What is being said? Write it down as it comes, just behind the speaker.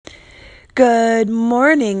Good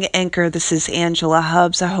morning, Anchor. This is Angela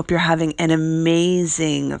Hubbs. I hope you're having an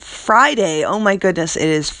amazing Friday. Oh my goodness, it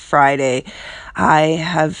is Friday. I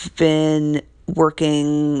have been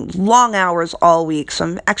working long hours all week, so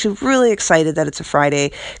I'm actually really excited that it's a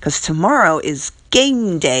Friday because tomorrow is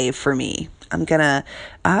game day for me. I'm going to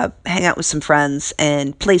hang out with some friends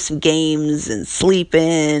and play some games and sleep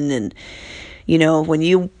in. And, when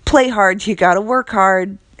you play hard, you got to work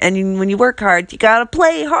hard. And when you work hard, you got to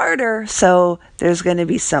play harder. So there's going to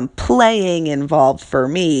be some playing involved for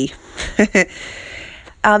me.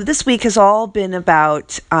 This week has all been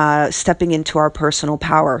about stepping into our personal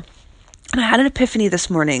power. And I had an epiphany this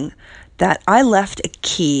morning that I left a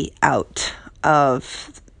key out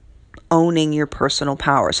of owning your personal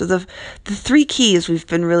power. So the three keys we've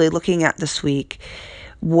been really looking at this week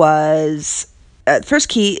was... first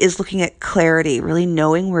key is looking at clarity, really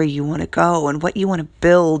knowing where you want to go and what you want to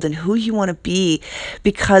build and who you want to be,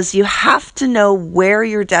 because you have to know where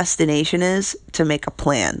your destination is to make a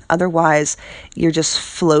plan. Otherwise, you're just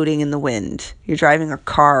floating in the wind. You're driving a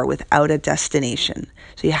car without a destination.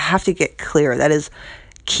 So you have to get clear. That is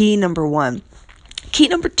key number one. Key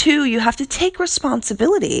number two, you have to take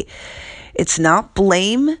responsibility. It's not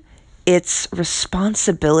blame. It's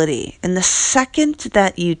responsibility. And the second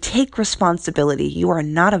that you take responsibility, you are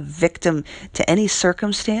not a victim to any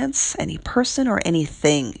circumstance, any person, or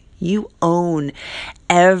anything. You own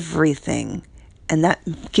everything. And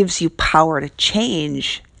that gives you power to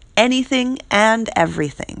change anything and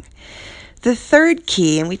everything. The third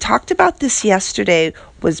key, and we talked about this yesterday,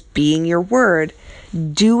 was being your word,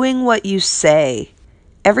 doing what you say.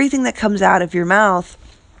 Everything that comes out of your mouth,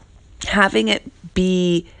 having it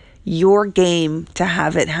be your game to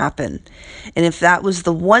have it happen. And if that was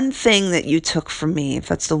the one thing that you took from me, if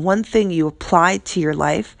that's the one thing you applied to your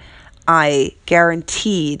life, I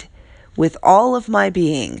guaranteed with all of my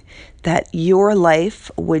being that your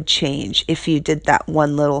life would change if you did that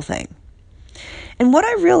one little thing. And what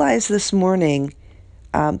I realized this morning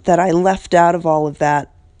that I left out of all of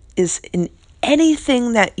that is in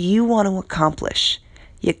anything that you want to accomplish,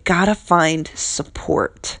 you gotta find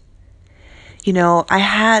support. I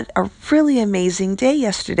had a really amazing day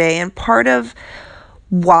yesterday, and part of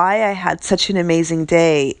why I had such an amazing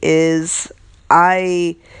day is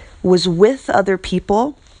I was with other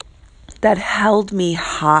people that held me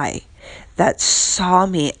high, that saw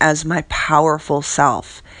me as my powerful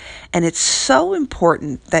self. And it's so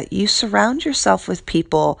important that you surround yourself with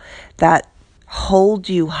people that hold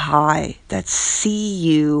you high, that see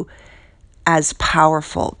you as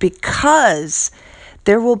powerful, because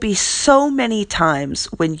there will be so many times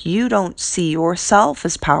when you don't see yourself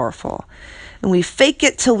as powerful. And we fake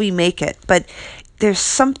it till we make it. But there's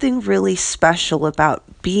something really special about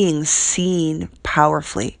being seen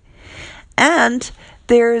powerfully. And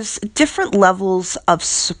there's different levels of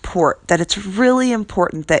support that it's really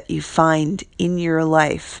important that you find in your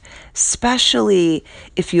life, especially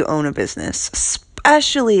if you own a business,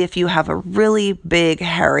 especially if you have a really big,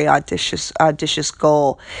 hairy, audacious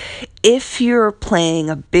goal. If you're playing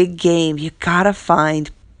a big game, you gotta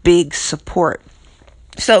find big support.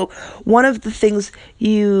 So one of the things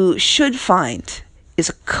you should find is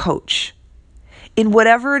a coach. In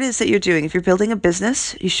whatever it is that you're doing, if you're building a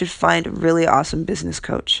business, you should find a really awesome business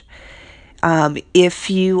coach. If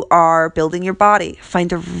you are building your body,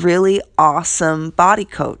 find a really awesome body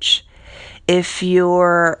coach. If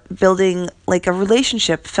you're building like a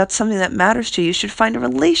relationship, if that's something that matters to you, you should find a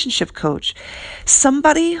relationship coach.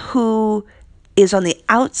 Somebody who is on the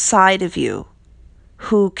outside of you,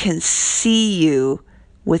 who can see you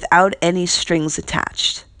without any strings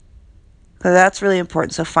attached. So that's really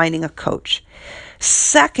important. So finding a coach.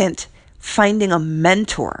 Second, finding a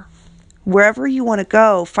mentor. Wherever you want to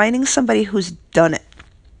go, finding somebody who's done it.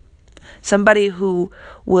 Somebody who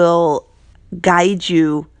will guide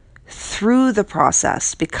you through the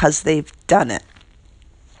process because they've done it.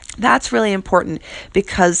 That's really important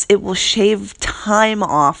because it will shave time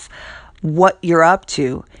off what you're up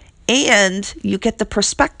to, and you get the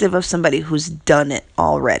perspective of somebody who's done it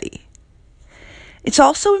already. It's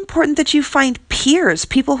also important that you find peers,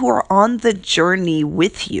 people who are on the journey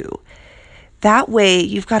with you. That way,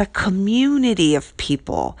 you've got a community of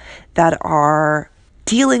people that are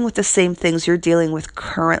dealing with the same things you're dealing with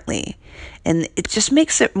currently. And it just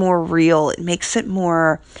makes it more real. It makes it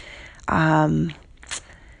more,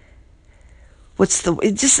 it's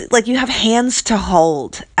just like you have hands to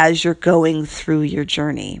hold as you're going through your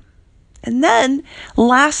journey. And then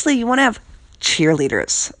lastly, you want to have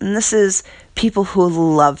cheerleaders. And this is people who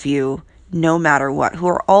love you no matter what, who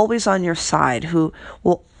are always on your side, who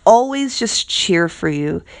will always just cheer for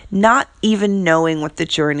you, not even knowing what the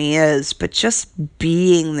journey is, but just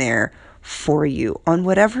being there for you on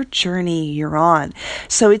whatever journey you're on.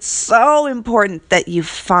 So it's so important that you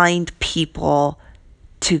find people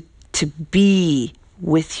to be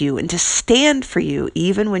with you and to stand for you,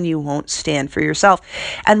 even when you won't stand for yourself.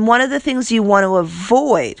 And one of the things you want to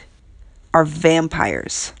avoid are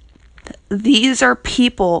vampires. These are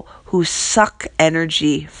people who suck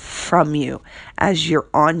energy from you as you're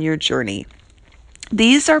on your journey.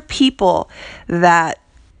 These are people that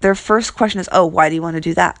their first question is, oh, why do you want to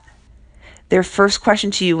do that? Their first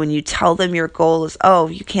question to you when you tell them your goal is, oh,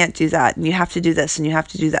 you can't do that, and you have to do this, and you have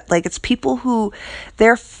to do that. Like, it's people who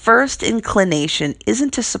their first inclination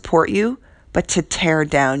isn't to support you, but to tear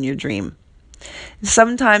down your dream.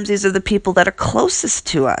 Sometimes these are the people that are closest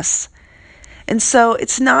to us. And so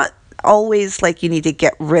it's not always like you need to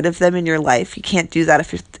get rid of them in your life. You can't do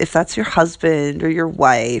that if that's your husband or your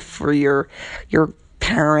wife or your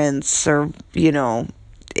parents, or, you know,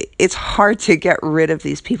 it's hard to get rid of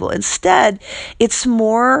these people. Instead, it's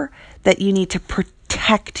more that you need to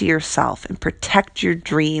protect yourself and protect your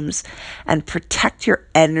dreams and protect your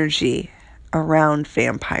energy around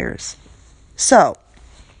vampires. So,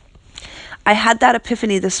 I had that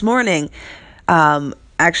epiphany this morning,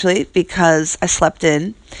 actually, because I slept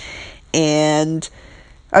in, and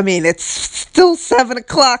I mean, it's still 7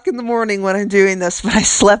 o'clock in the morning when I'm doing this, but I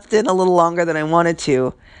slept in a little longer than I wanted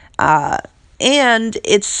to. And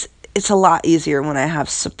it's a lot easier when I have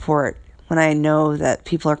support, when I know that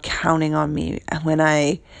people are counting on me, when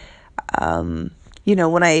I know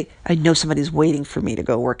somebody's waiting for me to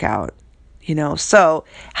go work out, So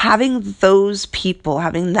having those people,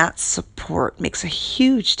 having that support makes a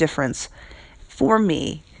huge difference for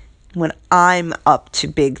me when I'm up to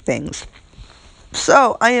big things.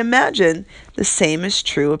 So I imagine the same is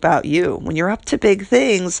true about you. When you're up to big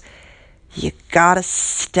things, you gotta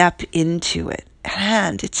step into it.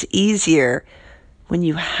 And it's easier when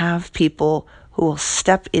you have people who will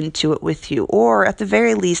step into it with you, or at the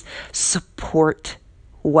very least, support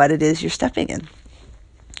what it is you're stepping in.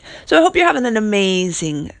 So I hope you're having an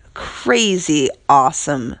amazing, crazy,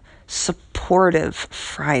 awesome, supportive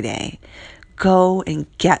Friday. Go and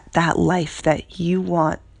get that life that you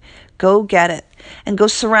want. Go get it. And go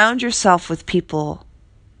surround yourself with people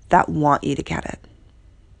that want you to get it.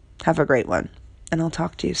 Have a great one, and I'll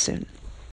talk to you soon.